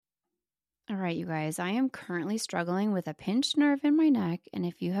All right, you guys, I am currently struggling with a pinched nerve in my neck, and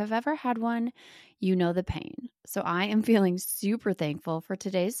if you have ever had one, you know the pain. So I am feeling super thankful for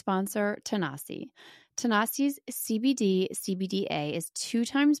today's sponsor, Tanasi. Tanasi's CBD-CBDA is 2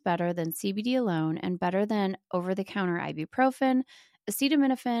 times better than CBD alone and better than over-the-counter ibuprofen,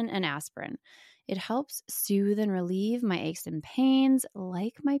 acetaminophen, and aspirin. It helps soothe and relieve my aches and pains,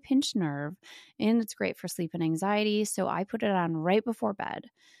 like my pinched nerve, and it's great for sleep and anxiety, so I put it on right before bed.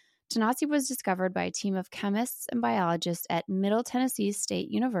 Tanasi was discovered by a team of chemists and biologists at Middle Tennessee State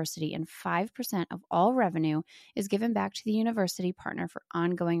University, and 5% of all revenue is given back to the university partner for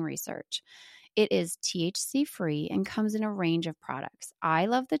ongoing research. It is THC-free and comes in a range of products. I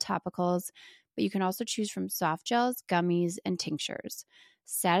love the topicals, but you can also choose from soft gels, gummies, and tinctures.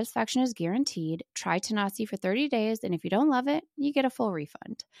 Satisfaction is guaranteed. Try Tanasi for 30 days, and if you don't love it, you get a full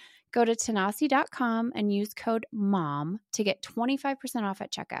refund. Go to Tanasi.com and use code MOM to get 25% off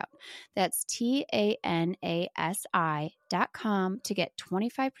at checkout. That's TANASI.com to get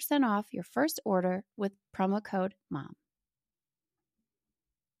 25% off your first order with promo code MOM.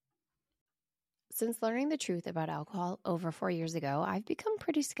 Since learning the truth about alcohol over 4 years ago, I've become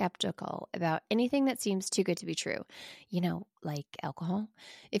pretty skeptical about anything that seems too good to be true. You know, like alcohol.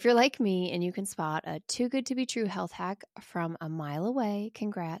 If you're like me and you can spot a too good to be true health hack from a mile away,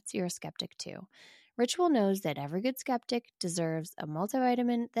 congrats, you're a skeptic too. Ritual knows that every good skeptic deserves a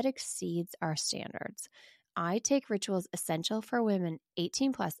multivitamin that exceeds our standards. I take Ritual's Essential for Women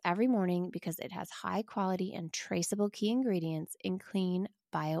 18 Plus every morning because it has high quality and traceable key ingredients in clean,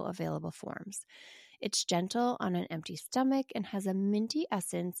 bioavailable forms. It's gentle on an empty stomach and has a minty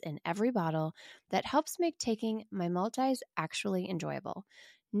essence in every bottle that helps make taking my multis actually enjoyable.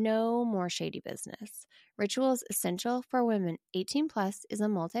 No more shady business. Ritual's Essential for Women 18 Plus is a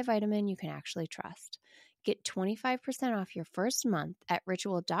multivitamin you can actually trust. Get 25% off your first month at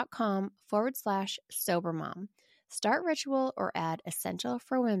ritual.com/sobermom. Start Ritual or add Essential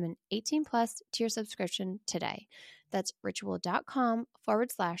for Women 18 Plus to your subscription today. That's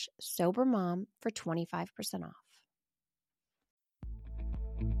ritual.com/sobermom for 25% off.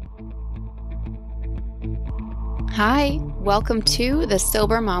 Hi, welcome to the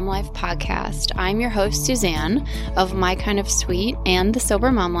Sober Mom Life podcast. I'm your host, Suzanne, of My Kind of Sweet and the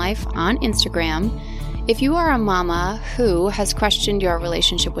Sober Mom Life on Instagram. If you are a mama who has questioned your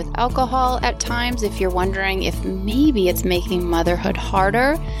relationship with alcohol at times, if you're wondering if maybe it's making motherhood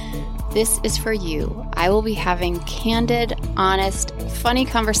harder, this is for you. I will be having candid, honest, funny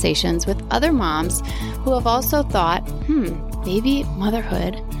conversations with other moms who have also thought, maybe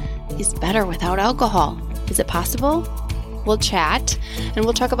motherhood is better without alcohol. Is it possible? We'll chat and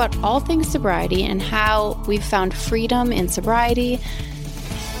we'll talk about all things sobriety and how we've found freedom in sobriety.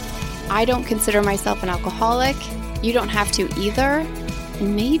 I don't consider myself an alcoholic. You don't have to either.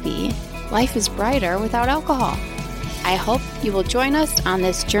 And maybe life is brighter without alcohol. I hope you will join us on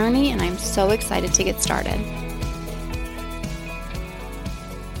this journey, and I'm so excited to get started.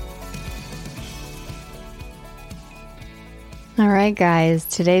 All right, guys,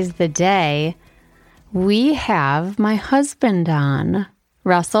 today's the day. We have my husband on.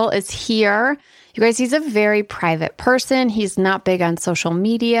 Russell is here. You guys, he's a very private person. He's not big on social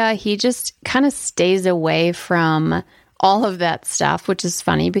media. He just kind of stays away from all of that stuff, which is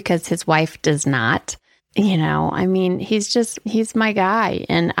funny because his wife does not. You know, I mean, he's my guy.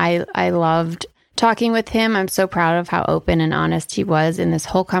 And I loved talking with him. I'm so proud of how open and honest he was in this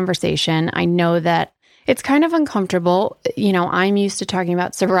whole conversation. I know that it's kind of uncomfortable. You know, I'm used to talking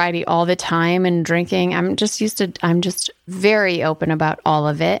about sobriety all the time and drinking. I'm just very open about all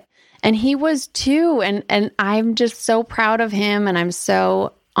of it. And he was too. And I'm just so proud of him. And I'm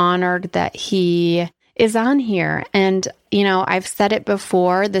so honored that he is on here. And, you know, I've said it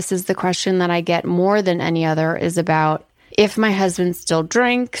before. This is the question that I get more than any other is about if my husband still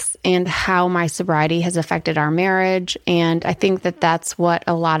drinks and how my sobriety has affected our marriage. And I think that that's what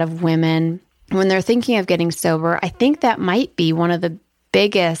a lot of women, when they're thinking of getting sober, I think that might be one of the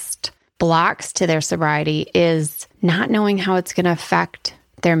biggest blocks to their sobriety is not knowing how it's going to affect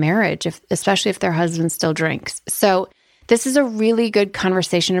their marriage, especially if their husband still drinks. So this is a really good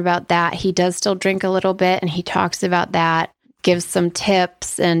conversation about that. He does still drink a little bit and he talks about that, gives some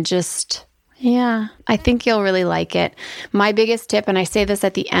tips and just, yeah, I think you'll really like it. My biggest tip, and I say this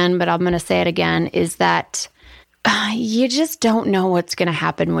at the end, but I'm going to say it again, is that you just don't know what's going to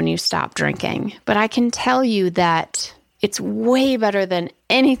happen when you stop drinking. But I can tell you that it's way better than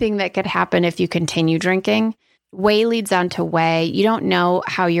anything that could happen if you continue drinking. Way leads on to way. You don't know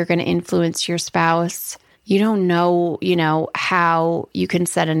how you're going to influence your spouse. You don't know, how you can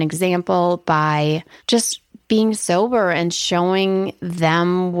set an example by just being sober and showing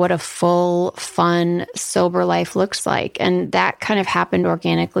them what a full, fun, sober life looks like. And that kind of happened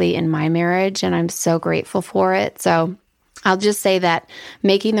organically in my marriage, and I'm so grateful for it. So I'll just say that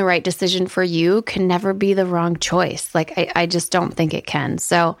making the right decision for you can never be the wrong choice. Like, I just don't think it can.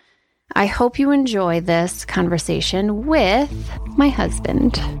 So I hope you enjoy this conversation with my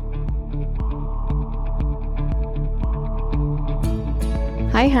husband.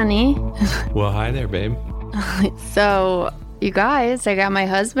 Hi, honey. Well, hi there, babe. So, you guys, I got my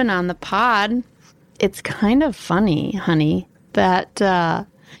husband on the pod. It's kind of funny, honey, that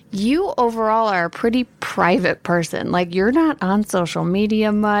you overall are a pretty private person. Like, you're not on social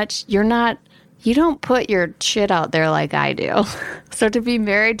media much. You don't put your shit out there like I do. So to be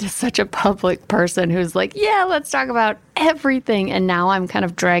married to such a public person who's like, yeah, let's talk about everything. And now I'm kind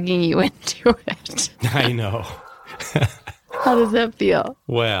of dragging you into it. I know. How does that feel?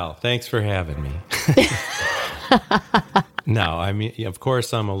 Well, thanks for having me. No, I mean, of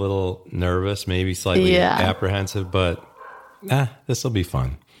course, I'm a little nervous, maybe slightly apprehensive, but this will be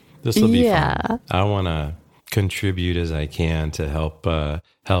fun. This will be fun. I want to contribute as I can to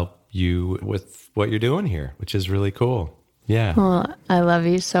help you with what you're doing here, which is really cool. Yeah. Well, I love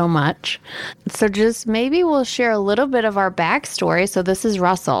you so much. So just maybe we'll share a little bit of our backstory. So this is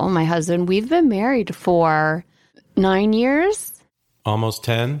Russell, my husband. We've been married for 9 years. Almost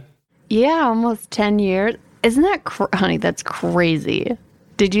 10? Yeah, almost 10 years. Isn't that, honey, that's crazy.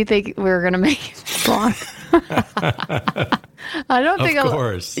 Did you think we were going to make it long? I don't think. Of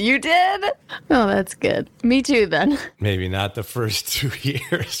course. You did? Oh, that's good. Me too, then. Maybe not the first 2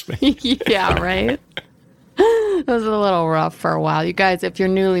 years. Yeah, right? It was a little rough for a while. You guys, if you're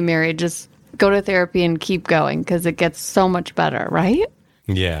newly married, just go to therapy and keep going because it gets so much better, right?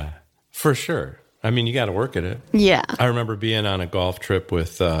 Yeah, for sure. I mean, you got to work at it. Yeah. I remember being on a golf trip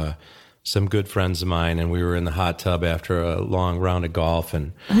with some good friends of mine, and we were in the hot tub after a long round of golf,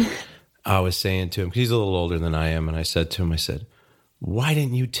 and I was saying to him, 'cause he's a little older than I am, and I said to him, why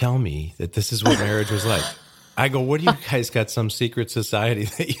didn't you tell me that this is what marriage was like? I go, what do you guys got some secret society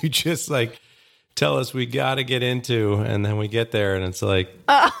that you just like tell us we got to get into, and then we get there, and it's like,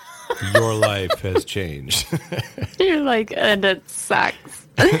 your life has changed. You're like, and it sucks.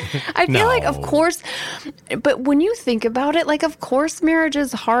 I feel like, of course, but when you think about it, like, of course, marriage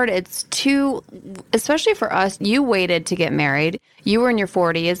is hard. It's too, especially for us, you waited to get married. You were in your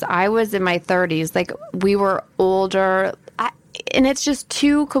 40s. I was in my 30s. Like, we were older. And it's just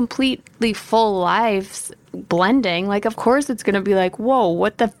two completely full lives blending. Like, of course, it's going to be like, whoa,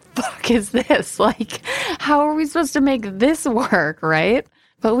 what the fuck is this? Like, how are we supposed to make this work, right?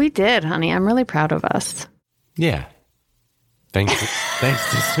 But we did, honey. I'm really proud of us. Yeah. Thanks to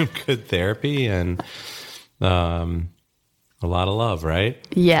some good therapy and a lot of love, right?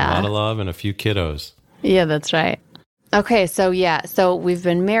 Yeah. A lot of love and a few kiddos. Yeah, that's right. Okay, so so we've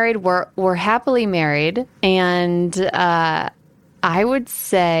been married. We're happily married, and I would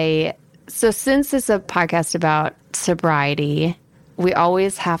say, so since it's a podcast about sobriety, we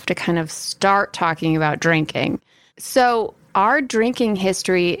always have to kind of start talking about drinking. So our drinking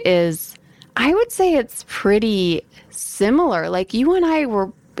history is, I would say it's pretty similar. Like, you and I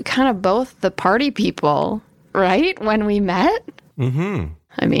were kind of both the party people, right? When we met. Mm-hmm.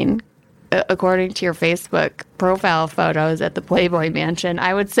 I mean, according to your Facebook profile photos at the Playboy Mansion,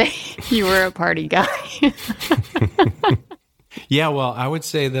 I would say you were a party guy. Yeah, well, I would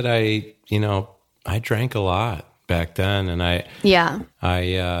say that I drank a lot back then, and I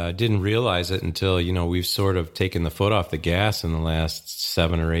didn't realize it until, we've sort of taken the foot off the gas in the last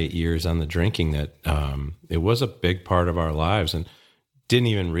 7 or 8 years on the drinking, that it was a big part of our lives, and didn't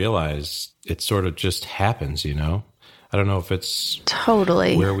even realize it sort of just happens, I don't know if it's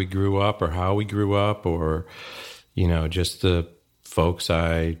totally where we grew up or how we grew up or, just the folks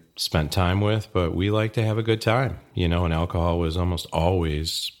I spent time with, but we like to have a good time, and alcohol was almost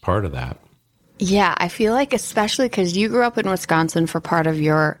always part of that. Yeah, I feel like, especially because you grew up in Wisconsin for part of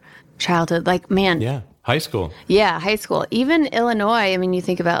your childhood, like, man. Yeah, high school. Yeah, high school. Even Illinois, I mean, you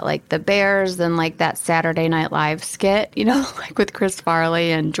think about, like, the Bears and, like, that Saturday Night Live skit, like with Chris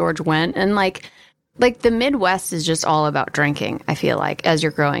Farley and George Wendt. And, like the Midwest is just all about drinking, I feel like, as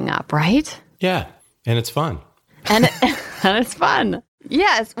you're growing up, right? Yeah, and it's fun. And it's fun.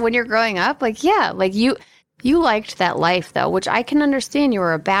 Yes, when you're growing up, like, yeah, like you liked that life, though, which I can understand. You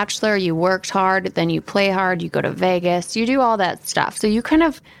were a bachelor, you worked hard, then you play hard, you go to Vegas, you do all that stuff. So you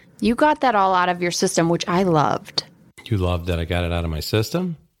got that all out of your system, which I loved. You loved that I got it out of my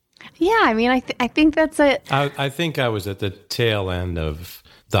system? Yeah, I mean, I think that's it. I think I was at the tail end of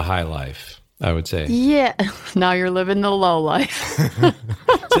the high life, I would say. Yeah, now you're living the low life.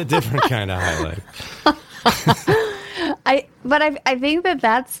 It's a different kind of high life. I think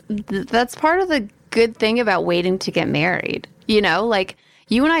that's part of the good thing about waiting to get married. You know, like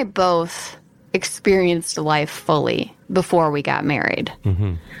you and I both experienced life fully before we got married.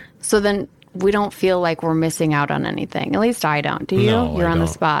 Mm-hmm. So then we don't feel like we're missing out on anything. At least I don't. Do you? No, You're I on the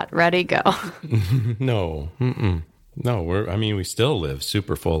don't. spot. Ready, go. No. Mm-mm. No, we still live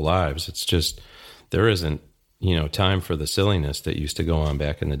super full lives. It's just there isn't, time for the silliness that used to go on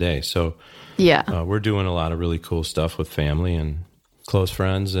back in the day. So Yeah. we're doing a lot of really cool stuff with family and close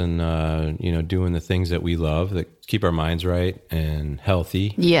friends and, doing the things that we love that keep our minds right and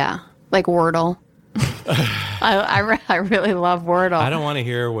healthy. Yeah. Like Wordle. I really love Wordle. I don't want to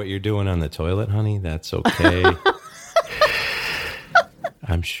hear what you're doing on the toilet, honey. That's okay.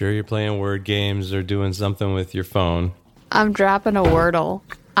 I'm sure you're playing word games or doing something with your phone. I'm dropping a Wordle.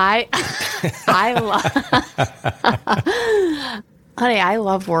 I love Honey, I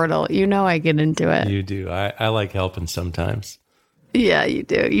love Wordle. You know I get into it. You do. I like helping sometimes. Yeah, you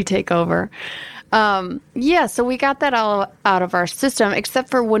do. You take over. So we got that all out of our system, except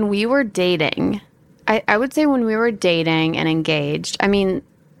for when we were dating. I would say when we were dating and engaged, I mean,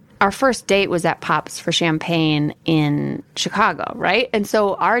 our first date was at Pops for Champagne in Chicago, right? And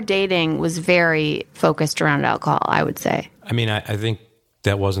so our dating was very focused around alcohol, I would say. I mean, I think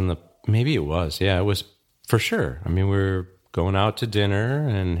that wasn't maybe it was. Yeah, it was for sure. I mean, we were going out to dinner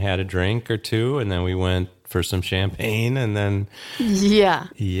and had a drink or two, and then we went for some champagne, and then... Yeah,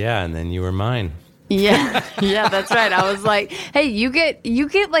 and then you were mine. Yeah, that's right. I was like, "Hey, you get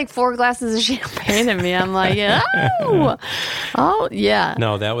like 4 glasses of champagne," and me, I'm like, "Oh, yeah."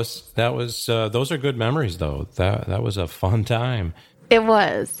 No, that was. Those are good memories, though. That was a fun time. It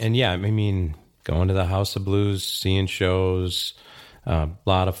was. And yeah, I mean, going to the House of Blues, seeing shows, a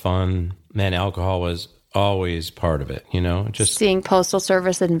lot of fun. Man, alcohol was always part of it. Just seeing Postal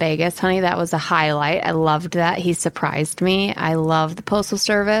Service in Vegas, honey. That was a highlight. I loved that. He surprised me. I love the Postal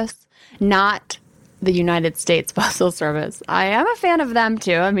Service. Not the United States Postal Service. I am a fan of them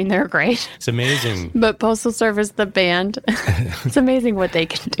too. I mean, they're great. It's amazing. But Postal Service, the band, it's amazing what they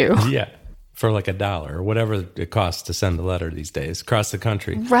can do. Yeah. For like $1 or whatever it costs to send a letter these days across the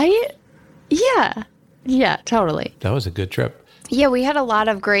country. Right? Yeah. Yeah, totally. That was a good trip. Yeah, we had a lot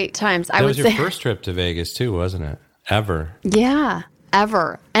of great times. That was your first trip to Vegas too, wasn't it? Ever. Yeah,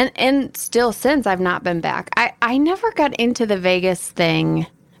 ever. And still since I've not been back. I never got into the Vegas thing.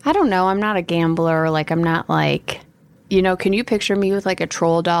 I don't know. I'm not a gambler. Like, I'm not like, can you picture me with like a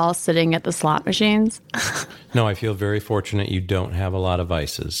troll doll sitting at the slot machines? No, I feel very fortunate you don't have a lot of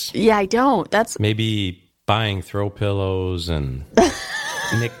vices. Yeah, I don't. That's maybe buying throw pillows and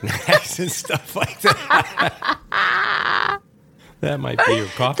knickknacks and stuff like that. That might be your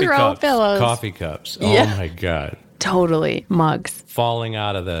coffee cups. Pillows. Coffee cups. Yeah. Oh my God. Totally. Mugs. Falling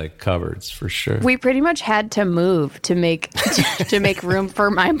out of the cupboards for sure. We pretty much had to move to make room for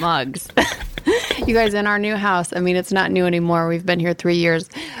my mugs. You guys, in our new house, I mean, it's not new anymore. We've been here 3 years.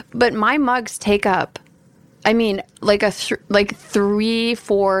 But my mugs take up, I mean, like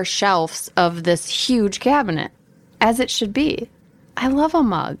 3-4 shelves of this huge cabinet, as it should be. I love a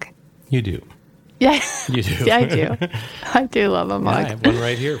mug. You do. Yeah. You do. Yeah, I do. I do love a mug. Yeah, I have one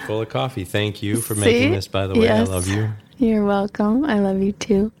right here full of coffee. Thank you for making this, by the way. Yes. I love you. You're welcome. I love you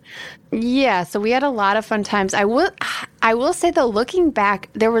too. Yeah, so we had a lot of fun times. I will say though, looking back,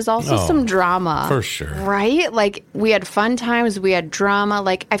 there was also some drama. For sure. Right? Like we had fun times, we had drama.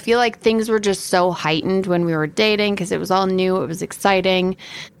 Like I feel like things were just so heightened when we were dating because it was all new, it was exciting.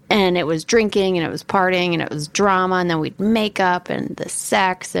 And it was drinking and it was partying and it was drama and then we'd make up and the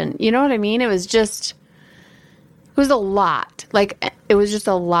sex and you know what I mean? It was a lot. Like it was just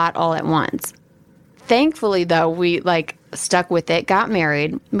a lot all at once. Thankfully though, we like stuck with it, got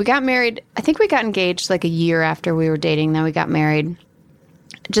married. We got married, I think we got engaged like a year after we were dating. Then we got married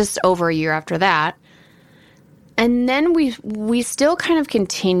just over a year after that. And then we still kind of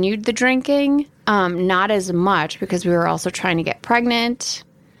continued the drinking, not as much because we were also trying to get pregnant.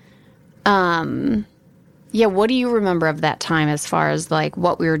 Yeah, what do you remember of that time as far as like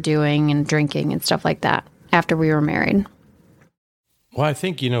what we were doing and drinking and stuff like that after we were married? Well, I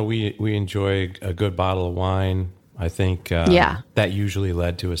think, we enjoy a good bottle of wine. I think that usually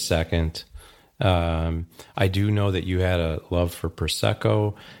led to a second. I do know that you had a love for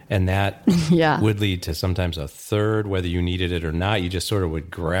Prosecco, and that would lead to sometimes a third, whether you needed it or not. You just sort of would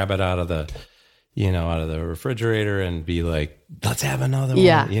grab it out of the refrigerator and be like, let's have another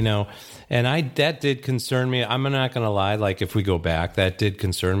one, And that did concern me. I'm not going to lie. Like if we go back, that did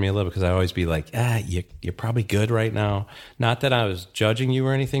concern me a little because I always be like, you're probably good right now. Not that I was judging you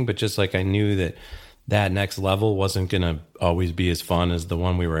or anything, but just like I knew that next level wasn't going to always be as fun as the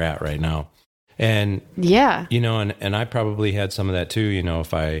one we were at right now. And, Yeah. And I probably had some of that too,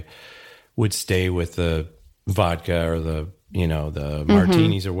 if I would stay with the vodka or the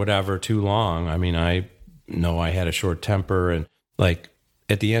martinis or whatever too long. I mean, I know I had a short temper, and like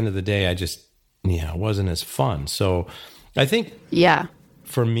at the end of the day, I just, it wasn't as fun. So I think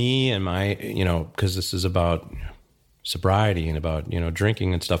for me and my, because this is about sobriety and about,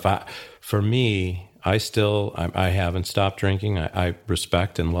 drinking and stuff. For me, I haven't stopped drinking. I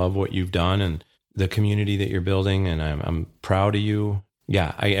respect and love what you've done and the community that you're building, and I'm proud of you.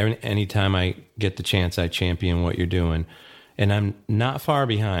 Yeah, anytime I get the chance, I champion what you're doing, and I'm not far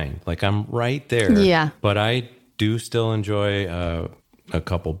behind. Like, I'm right there. Yeah. But I do still enjoy a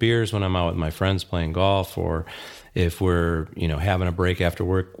couple beers when I'm out with my friends playing golf, or if we're having a break after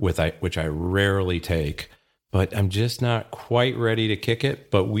work, which I rarely take. But I'm just not quite ready to kick it.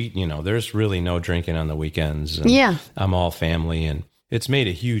 But there's really no drinking on the weekends. And yeah. I'm all family, and it's made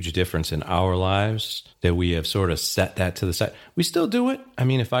a huge difference in our lives that we have sort of set that to the side. We still do it. I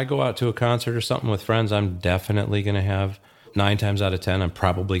mean, if I go out to a concert or something with friends, I'm definitely going to have 9 times out of 10, I'm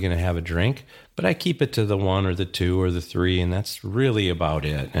probably going to have a drink. But I keep it to the 1 or the 2 or the 3, and that's really about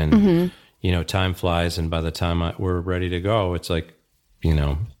it. And, time flies, and by the time we're ready to go, it's like,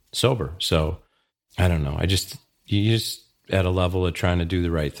 sober. So I don't know. You just at a level of trying to do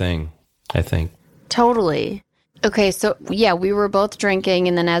the right thing, I think. Totally. Okay. So yeah, we were both drinking.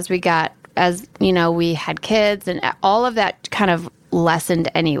 And then as we we had kids and all of that kind of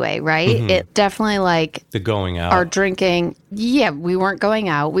lessened anyway, right? Mm-hmm. It definitely the going out. Our drinking. Yeah. We weren't going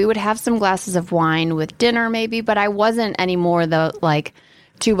out. We would have some glasses of wine with dinner maybe, but I wasn't anymore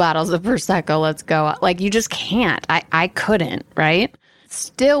 2 bottles of Prosecco. Let's go. You just can't. I couldn't, right?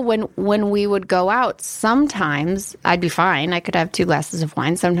 Still, when we would go out, sometimes I'd be fine. I could have 2 glasses of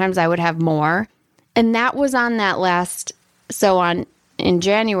wine. Sometimes I would have more. And that was on that in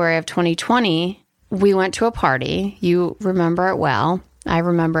January of 2020, we went to a party. You remember it well. I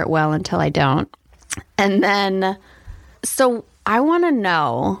remember it well until I don't. And then, so I want to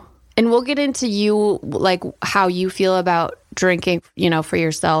know, and we'll get into you, how you feel about drinking, for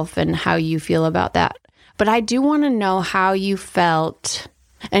yourself and how you feel about that. But I do want to know how you felt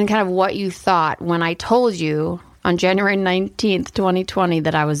and kind of what you thought when I told you on January 19th, 2020,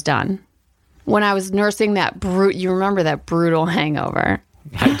 that I was done. When I was nursing you remember that brutal hangover?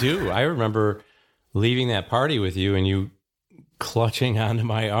 I do. I remember leaving that party with you and you clutching onto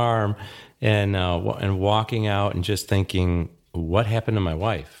my arm and walking out and just thinking, what happened to my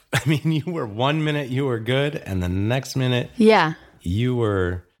wife? I mean, you were 1 minute you were good, and the next minute, you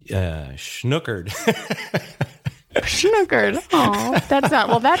were schnookered. Schnookered.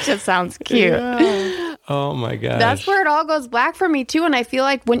 Oh, that just sounds cute. Yeah. Oh my gosh. That's where it all goes black for me too. And I feel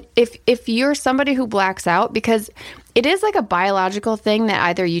like if you're somebody who blacks out, because it is a biological thing that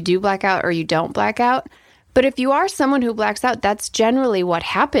either you do black out or you don't black out. But if you are someone who blacks out, that's generally what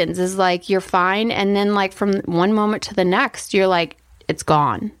happens is you're fine. And then from one moment to the next, you're it's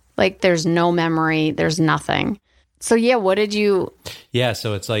gone. There's no memory. There's nothing. So yeah, what did you... Yeah,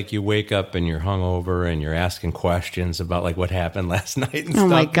 so it's you wake up and you're hungover and you're asking questions about what happened last night and stuff. Oh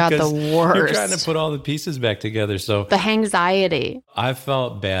my God, the worst. You're trying to put all the pieces back together. So the anxiety. I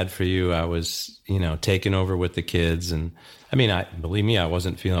felt bad for you. I was, taking over with the kids. And I mean, believe me, I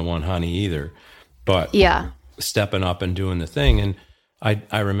wasn't feeling one honey either. But stepping up and doing the thing. And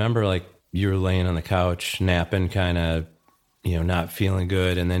I remember you were laying on the couch, napping, kind of, not feeling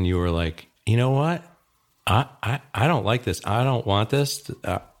good. And then you were like, you know what? I don't like this. I don't want this.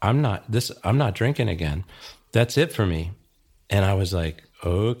 I'm not drinking again. That's it for me. And I was like,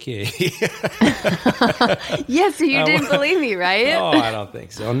 okay. Yeah, so you didn't believe me, right? No, I don't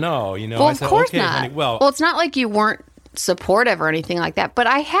think so. No, Well, I of said, course okay, not. honey, well, it's not like you weren't supportive or anything like that. But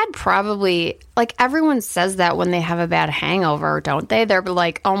I had probably, everyone says that when they have a bad hangover, don't they? They're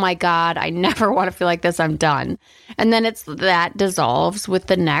like, oh my God, I never want to feel like this. I'm done. And then that dissolves with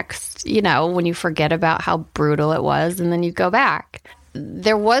the next, when you forget about how brutal it was and then you go back.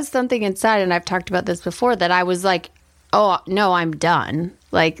 There was something inside, and I've talked about this before, that I was like, oh, no, I'm done.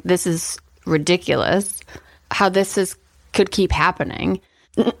 This is ridiculous how could keep happening.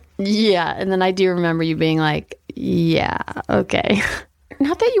 Yeah. And then I do remember you being like, yeah, okay.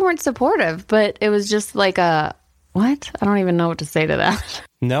 Not that you weren't supportive, but it was just what? I don't even know what to say to that.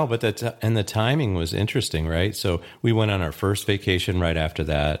 No, but and the timing was interesting, right? So we went on our first vacation right after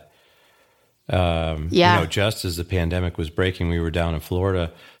that. Just as the pandemic was breaking, we were down in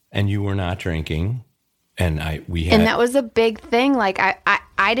Florida, and you were not drinking. And that was a big thing.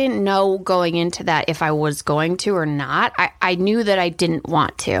 I didn't know going into that if I was going to or not. I knew that I didn't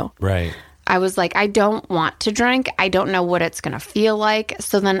want to. Right. I was like, I don't want to drink. I don't know what it's going to feel like.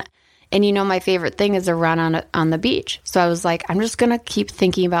 So then And my favorite thing is a run on the beach. So I was like, I'm just going to keep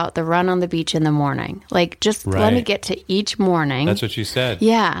thinking about the run on the beach in the morning. Like, just let me get to each morning. That's what you said.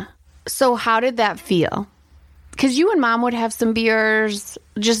 Yeah. So how did that feel? Because you and Mom would have some beers,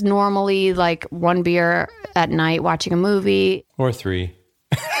 just normally, like 1 beer at night watching a movie. Or 3.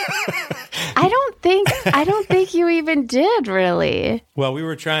 I don't think you even did, really. Well, we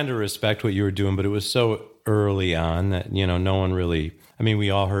were trying to respect what you were doing, but it was so early on that, no one really,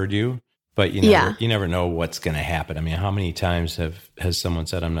 we all heard you, but you never know what's going to happen. I mean, how many times has someone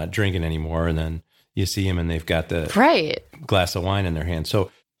said, I'm not drinking anymore, and then you see them and they've got the glass of wine in their hand.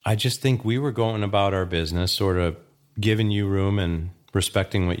 So I just think we were going about our business, sort of giving you room and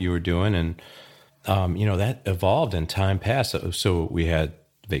respecting what you were doing. And, that evolved and time passed. So we had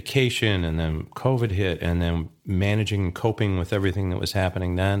vacation, and then COVID hit, and then managing and coping with everything that was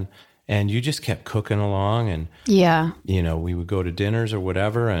happening then. And you just kept cooking along, and we would go to dinners or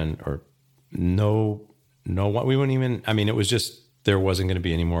whatever, or we wouldn't even, it was just, there wasn't going to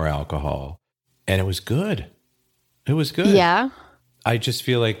be any more alcohol, and it was good. It was good. Yeah. I just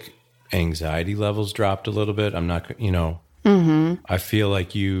feel like anxiety levels dropped a little bit. I'm not, I feel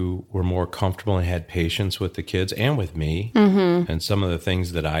like you were more comfortable and had patience with the kids and with me, and some of the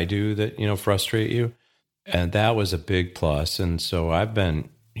things that I do that, frustrate you. And that was a big plus. And so I've been,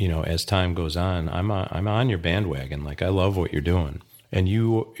 as time goes on, I'm on your bandwagon. Like, I love what you're doing, and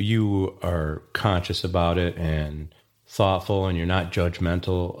you are conscious about it and thoughtful, and you're not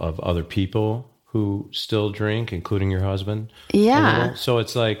judgmental of other people who still drink, including your husband. Yeah. So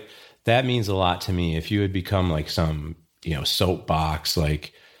it's like, that means a lot to me. If you had become like some, soapbox,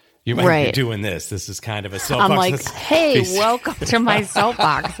 like, you might be doing this. This is kind of a soapbox. I'm like, hey, welcome to my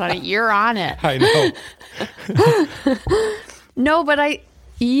soapbox, honey. You're on it. I know. No, but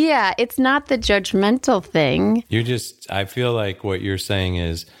it's not the judgmental thing. I feel like what you're saying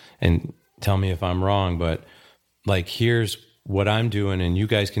is, and tell me if I'm wrong, but like, here's what I'm doing, and you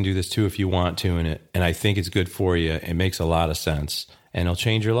guys can do this too if you want to, and I think it's good for you. It makes a lot of sense, and it'll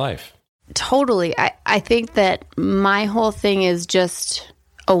change your life. Totally. I think that my whole thing is just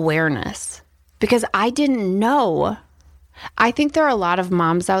awareness, because I didn't know. I think there are a lot of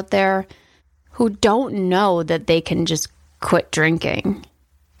moms out there who don't know that they can just quit drinking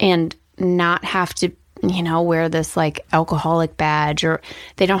and not have to, wear this like alcoholic badge, or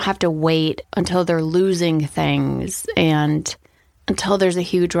they don't have to wait until they're losing things and until there's a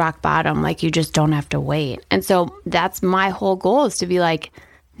huge rock bottom. Like, you just don't have to wait. And so that's my whole goal, is to be like,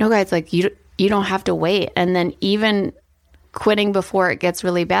 no, guys, like, you don't have to wait. And then even quitting before it gets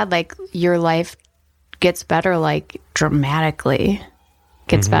really bad, like, your life gets better, like, dramatically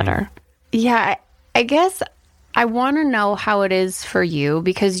gets better. Yeah, I guess I want to know how it is for you,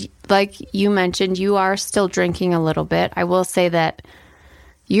 because like you mentioned, you are still drinking a little bit. I will say that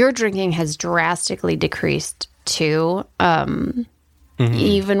your drinking has drastically decreased too.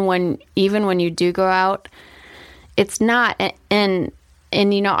 Even when you do go out, it's not, and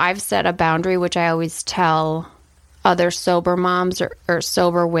I've set a boundary, which I always tell other sober moms or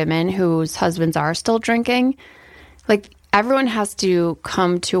sober women whose husbands are still drinking. Like, everyone has to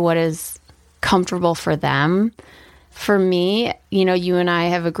come to what is comfortable for them. For me, you and I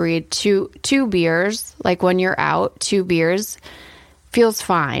have agreed two beers, like when you're out, 2 beers feels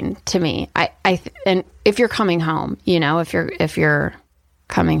fine to me. And if you're coming home, if you're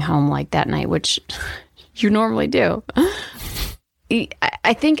coming home like that night, which you normally do,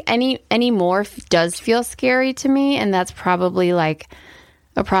 I think any more does feel scary to me. And that's probably like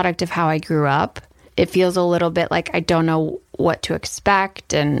a product of how I grew up. It feels a little bit like I don't know what to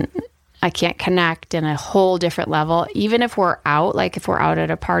expect, and I can't connect in a whole different level. Even if we're out, like if we're out at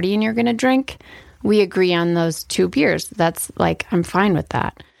a party and you're going to drink, we agree on those 2 beers. That's like, I'm fine with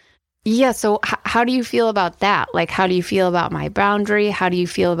that. Yeah. So how do you feel about that? Like, how do you feel about my boundary? How do you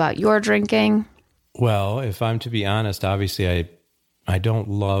feel about your drinking? Well, if I'm to be honest, obviously I don't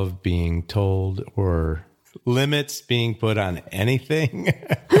love being told or limits being put on anything.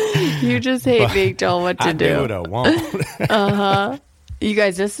 You just hate being told what to do. I do what I want. Uh-huh. You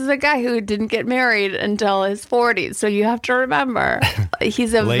guys, this is a guy who didn't get married until his 40s. So you have to remember,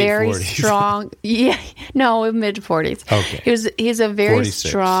 he's a very 40s. Strong, mid 40s. Okay. He's a very 46.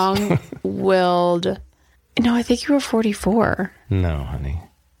 strong-willed, no, I think you were 44. No, honey.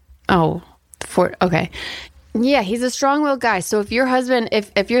 Oh, okay. Yeah, he's a strong-willed guy. So if your husband,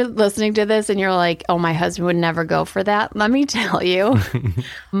 if you're listening to this and you're like, oh, my husband would never go for that, let me tell you,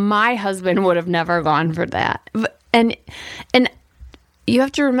 my husband would have never gone for that. And you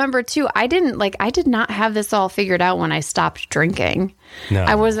have to remember too, I did not have this all figured out when I stopped drinking. No.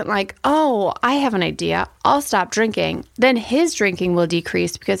 I wasn't like, oh, I have an idea. I'll stop drinking. Then his drinking will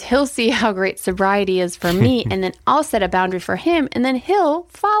decrease because he'll see how great sobriety is for me. And then I'll set a boundary for him and then he'll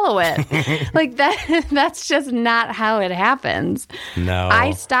follow it. Like that's just not how it happens. No.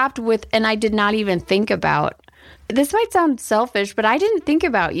 I stopped and I did not even think about, this might sound selfish, but I didn't think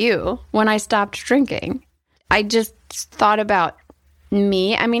about you when I stopped drinking. I just thought about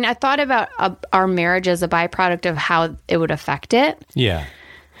me. I mean, I thought about our marriage as a byproduct of how it would affect it. Yeah.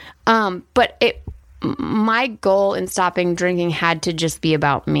 But my goal in stopping drinking had to just be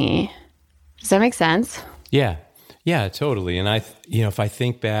about me. Does that make sense? Yeah. Yeah, totally. And if I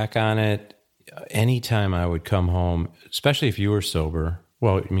think back on it, anytime I would come home, especially if you were sober,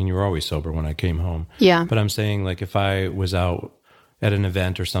 well, I mean, you were always sober when I came home. Yeah. But I'm saying, like, if I was out at an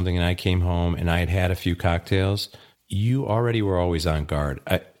event or something and I came home and I had had a few cocktails, you already were always on guard.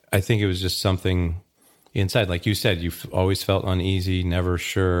 I think it was just something inside. Like you said, you've always felt uneasy, never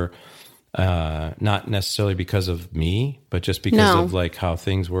sure, not necessarily because of me, but just because of like how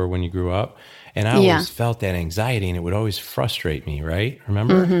things were when you grew up. And I always felt that anxiety and it would always frustrate me, right?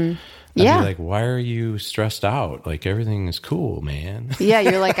 Remember? Mm-hmm. I'd be like, why are you stressed out? Like, everything is cool, man. Yeah,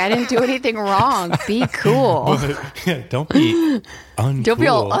 you're like, I didn't do anything wrong. Be cool. Don't be uncool. Don't be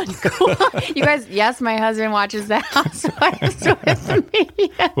all uncool. You guys, yes, my husband watches The Housewives with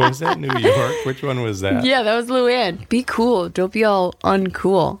me. What was that, New York? Which one was that? Yeah, that was Luann. Be cool. Don't be all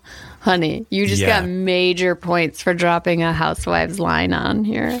uncool. Honey, you just got major points for dropping a Housewives line on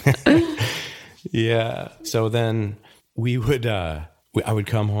here. Yeah. So then I would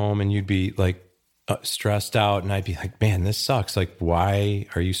come home and you'd be like stressed out and I'd be like, man, this sucks. Like, why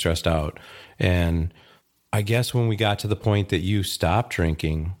are you stressed out? And I guess when we got to the point that you stopped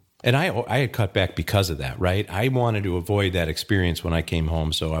drinking, and I had cut back because of that, right? I wanted to avoid that experience when I came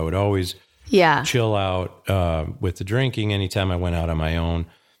home. So I would always chill out with the drinking anytime I went out on my own,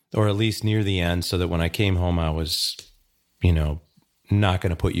 or at least near the end, so that when I came home, I was, not going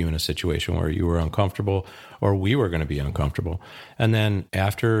to put you in a situation where you were uncomfortable or we were going to be uncomfortable. And then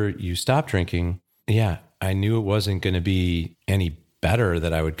after you stopped drinking, I knew it wasn't going to be any better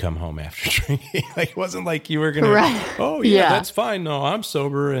that I would come home after drinking. Like, it wasn't like you were going to, that's fine. No, I'm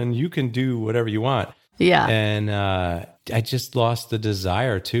sober and you can do whatever you want. Yeah. And I just lost the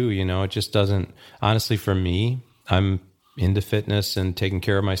desire too. It just doesn't, honestly, for me, I'm into fitness and taking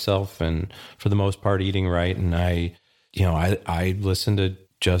care of myself and for the most part eating right. And I listen to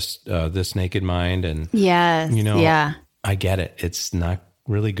just This Naked Mind and, I get it. It's not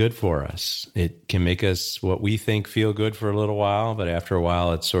really good for us. It can make us what we think feel good for a little while, but after a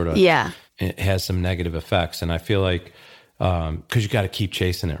while it's sort of, it has some negative effects. And I feel like, cause you got to keep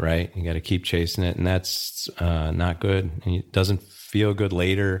chasing it, right? You got to keep chasing it and that's not good. And it doesn't feel good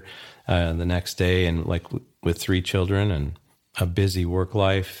later the next day. And like with 3 children and a busy work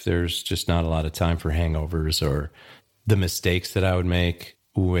life, there's just not a lot of time for hangovers or the mistakes that I would make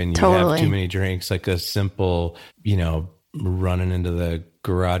when you have too many drinks, like a simple, running into the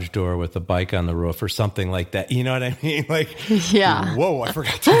garage door with a bike on the roof or something like that. You know what I mean? Like, whoa, I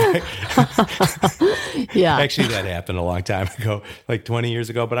forgot to. Actually, that happened a long time ago, like 20 years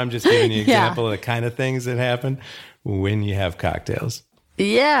ago, but I'm just giving you an example of the kind of things that happen when you have cocktails.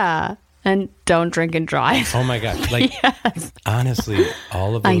 Yeah. And don't drink and drive. Oh my God. Like, honestly,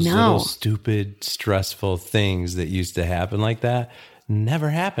 all of those little stupid, stressful things that used to happen like that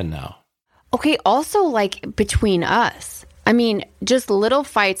never happen now. Okay. Also, like, between us, I mean, just little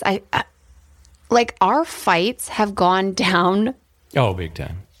fights. Like, our fights have gone down. Oh, big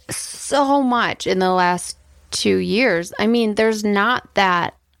time. So much in the last 2 years. I mean, there's not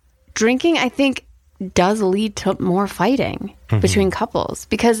that. Drinking, I think, does lead to more fighting between couples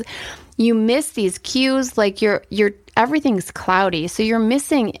because you miss these cues. Like, you're everything's cloudy, so you're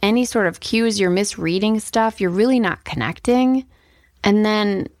missing any sort of cues. You're misreading stuff. You're really not connecting. And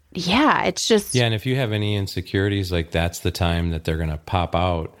then, it's just and if you have any insecurities, like, that's the time that they're going to pop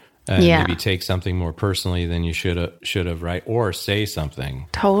out and maybe take something more personally than you should have, right? Or say something.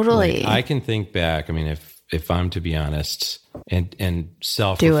 Totally. Like, I can think back. I mean, if I'm to be honest and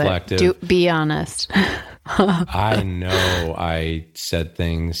self-reflective. Be honest. I know I said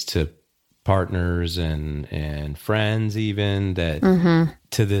things to partners and friends even that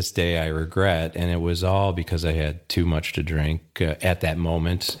to this day I regret. And it was all because I had too much to drink at that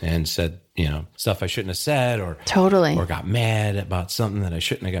moment and said, stuff I shouldn't have said or got mad about something that I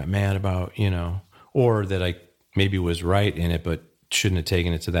shouldn't have got mad about, or that I maybe was right in it, but shouldn't have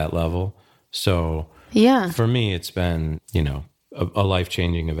taken it to that level. So for me, it's been, a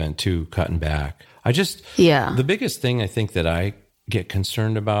life-changing event too, cutting back. The biggest thing I think that I get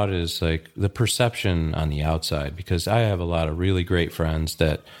concerned about is like the perception on the outside, because I have a lot of really great friends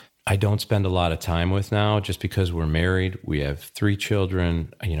that I don't spend a lot of time with now just because we're married. We have 3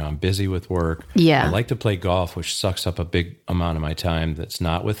 children. I'm busy with work. Yeah. I like to play golf, which sucks up a big amount of my time that's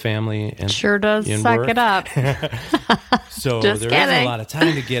not with family. And sure does suck work. It up. So there isn't a lot of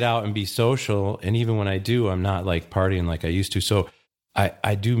time to get out and be social. And even when I do, I'm not like partying like I used to. So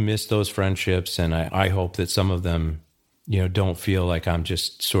I do miss those friendships. And I hope that some of them, don't feel like I'm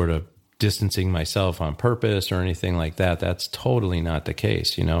just sort of distancing myself on purpose or anything like that. That's totally not the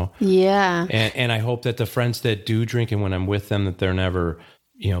case, Yeah. And I hope that the friends that do drink, and when I'm with them, that they're never,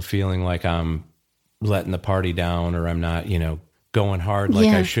 feeling like I'm letting the party down, or I'm not, going hard like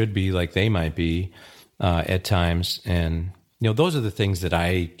I should be, like they might be at times. And, those are the things that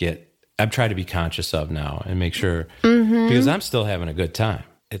I'm trying to be conscious of now and make sure, because I'm still having a good time.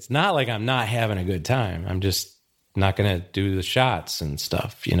 It's not like I'm not having a good time. I'm just not going to do the shots and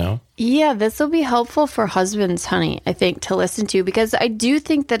stuff, Yeah, this will be helpful for husbands, honey, I think, to listen to, because I do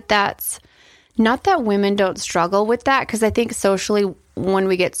think that that's not that women don't struggle with that, because I think socially when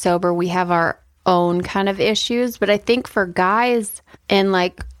we get sober, we have our own kind of issues. But I think for guys and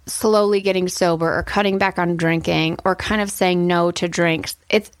like slowly getting sober or cutting back on drinking or kind of saying no to drinks,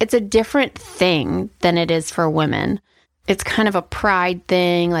 it's a different thing than it is for women. It's kind of a pride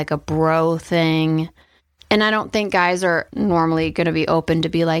thing, like a bro thing. And I don't think guys are normally going to be open to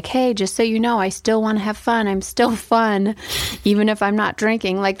be like, hey, just so you know, I still want to have fun. I'm still fun, even if I'm not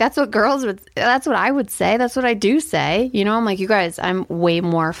drinking. Like, that's what I would say. That's what I do say. I'm like, you guys, I'm way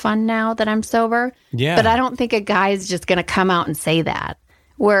more fun now that I'm sober. Yeah. But I don't think a guy is just going to come out and say that.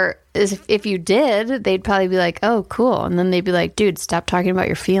 Where if you did, they'd probably be like, oh, cool. And then they'd be like, dude, stop talking about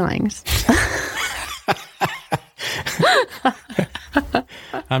your feelings.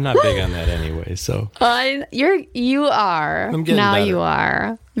 I'm not big on that anyway, so. You are. I'm getting now better. You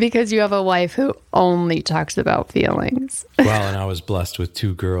are. Because you have a wife who only talks about feelings. Well, and I was blessed with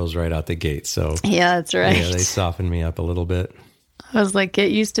 2 girls right out the gate, so. Yeah, that's right. Yeah, they softened me up a little bit. I was like,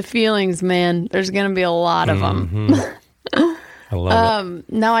 get used to feelings, man. There's going to be a lot of them. I love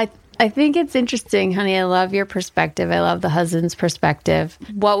it. No, I think it's interesting, honey. I love your perspective. I love the husband's perspective.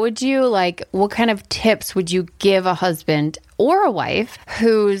 What kind of tips would you give a husband or a wife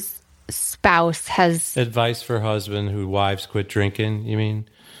whose spouse has... Advice for husband who wives quit drinking, you mean?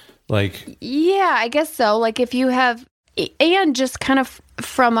 Like... Yeah, I guess so. Like if you have... And just kind of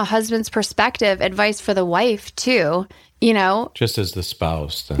from a husband's perspective, advice for the wife too, Just as the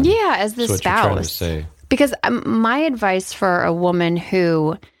spouse, then. Yeah, as the That's spouse. what you're trying to say. Because my advice for a woman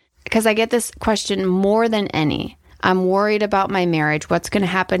who... Because I get this question more than any. I'm worried about my marriage. What's going to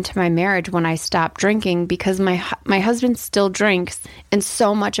happen to my marriage when I stop drinking? Because my husband still drinks, and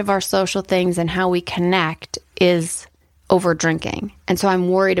so much of our social things and how we connect is over drinking. And so I'm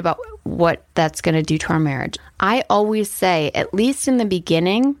worried about what that's going to do to our marriage. I always say, at least in the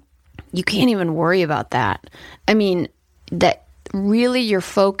beginning, you can't even worry about that. I mean, that really your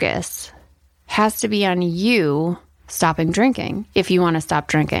focus has to be on you stopping drinking if you want to stop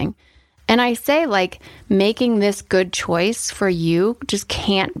drinking. And I say, like, making this good choice for you just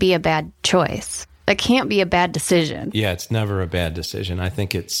can't be a bad choice. It can't be a bad decision. Yeah, it's never a bad decision. I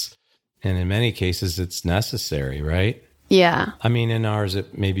think and in many cases, it's necessary, right? Yeah. I mean, in ours,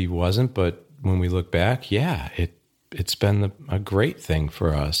 it maybe wasn't, but when we look back, yeah, it's been a great thing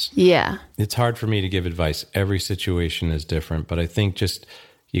for us. Yeah. It's hard for me to give advice. Every situation is different, but I think just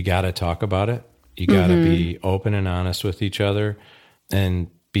you got to talk about it. You got to be open and honest with each other and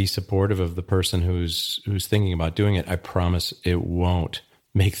be supportive of the person who's thinking about doing it. I promise it won't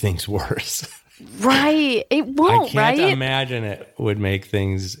make things worse. Right. It won't, I can't imagine it would make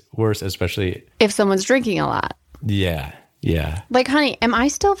things worse, especially if someone's drinking a lot. Yeah. Yeah. Like, honey, am I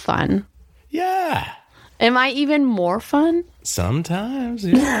still fun? Yeah. Am I even more fun? Sometimes,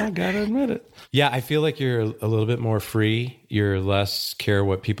 yeah, I gotta admit it. Yeah, I feel like you're a little bit more free. You're less care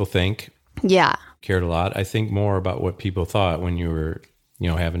what people think. Yeah. Cared a lot. I think more about what people thought when you were,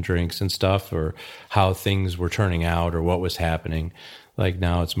 having drinks and stuff, or how things were turning out or what was happening. Like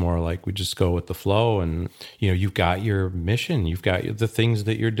now it's more like we just go with the flow, and, you've got your mission. You've got the things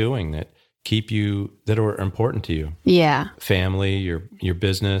that you're doing that that are important to you. Yeah. Family, your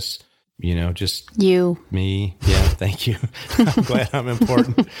business, just you, me. Yeah. Thank you. I'm glad I'm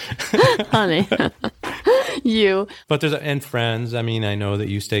important. Honey. You. But and friends. I mean, I know that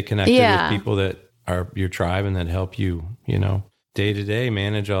you stay connected with people that are your tribe and that help you, day to day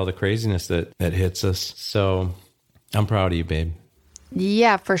manage all the craziness that hits us. So I'm proud of you, babe.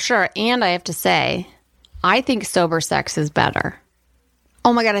 Yeah, for sure. And I have to say, I think sober sex is better.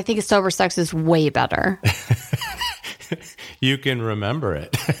 Oh my God, I think sober sex is way better. you can remember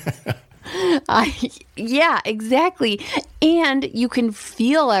it. Yeah, exactly. And you can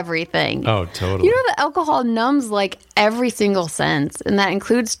feel everything. Oh, totally. You know that alcohol numbs like every single sense, and that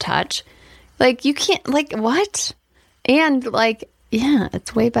includes touch. Like you can't, like, what? And like, yeah,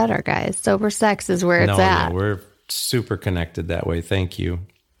 it's way better, guys. Sober sex is where it's at. Yeah, we're super connected that way. Thank you.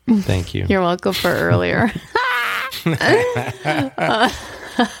 Thank you. You're welcome for earlier.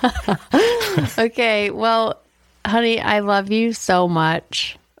 Okay, well, honey, I love you so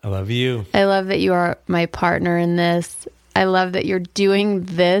much. I love you. I love that you are my partner in this. I love that you're doing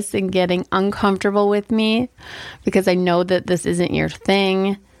this and getting uncomfortable with me because I know that this isn't your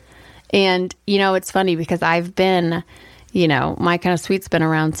thing. And, you know, it's funny because I've been, you know, My Kind of Sweet's been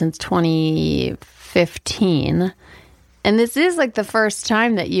around since 2015. And this is like the first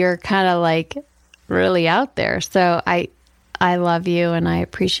time that you're kind of like really out there. So I love you and I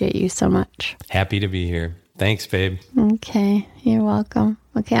appreciate you so much. Happy to be here. Thanks, babe. Okay, you're welcome.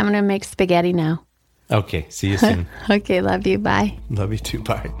 Okay, I'm going to make spaghetti now. Okay, see you soon. Okay, love you. Bye. Love you too.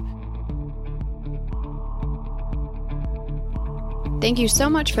 Bye. Thank you so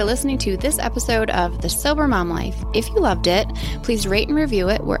much for listening to this episode of The Sober Mom Life. If you loved it, please rate and review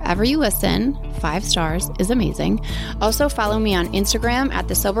it wherever you listen. 5 stars is amazing. Also, follow me on Instagram at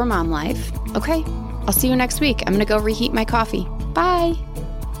The Sober Mom Life. Okay, I'll see you next week. I'm going to go reheat my coffee. Bye.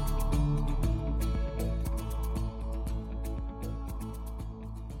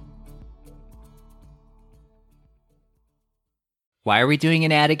 Why are we doing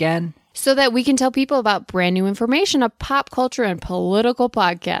an ad again? So that we can tell people about brand new information, a pop culture and political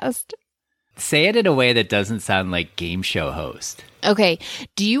podcast. Say it in a way that doesn't sound like game show host. Okay,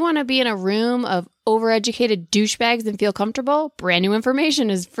 do you want to be in a room of overeducated douchebags and feel comfortable? Brand new information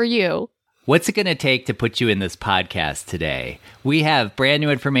is for you. What's it going to take to put you in this podcast today? We have brand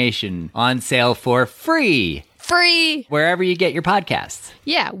new information on sale for free. Free! Wherever you get your podcasts.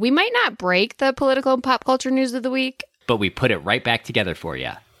 Yeah, we might not break the political and pop culture news of the week, but we put it right back together for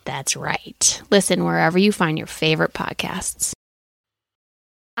you. That's right. Listen wherever you find your favorite podcasts.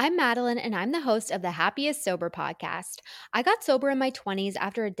 I'm Madeline, and I'm the host of the Happiest Sober podcast. I got sober in my 20s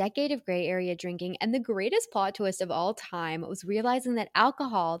after a decade of gray area drinking, and the greatest plot twist of all time was realizing that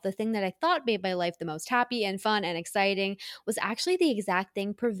alcohol, the thing that I thought made my life the most happy and fun and exciting, was actually the exact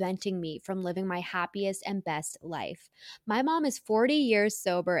thing preventing me from living my happiest and best life. My mom is 40 years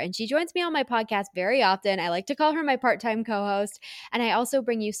sober, and she joins me on my podcast very often. I like to call her my part-time co-host, and I also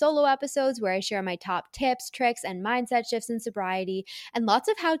bring you solo episodes where I share my top tips, tricks, and mindset shifts in sobriety, and lots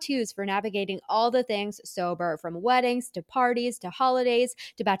of how-tos for navigating all the things sober, from weddings to parties to holidays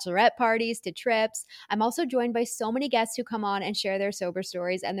to bachelorette parties to trips. I'm also joined by so many guests who come on and share their sober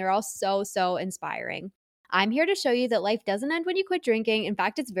stories, and they're all so inspiring. I'm here to show you that life doesn't end when you quit drinking. In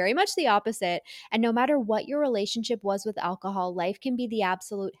fact, it's very much the opposite. And no matter what your relationship was with alcohol, life can be the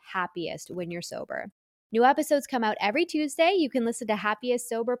absolute happiest when you're sober. New episodes come out every Tuesday. You can listen to Happiest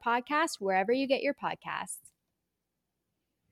Sober podcast wherever you get your podcasts.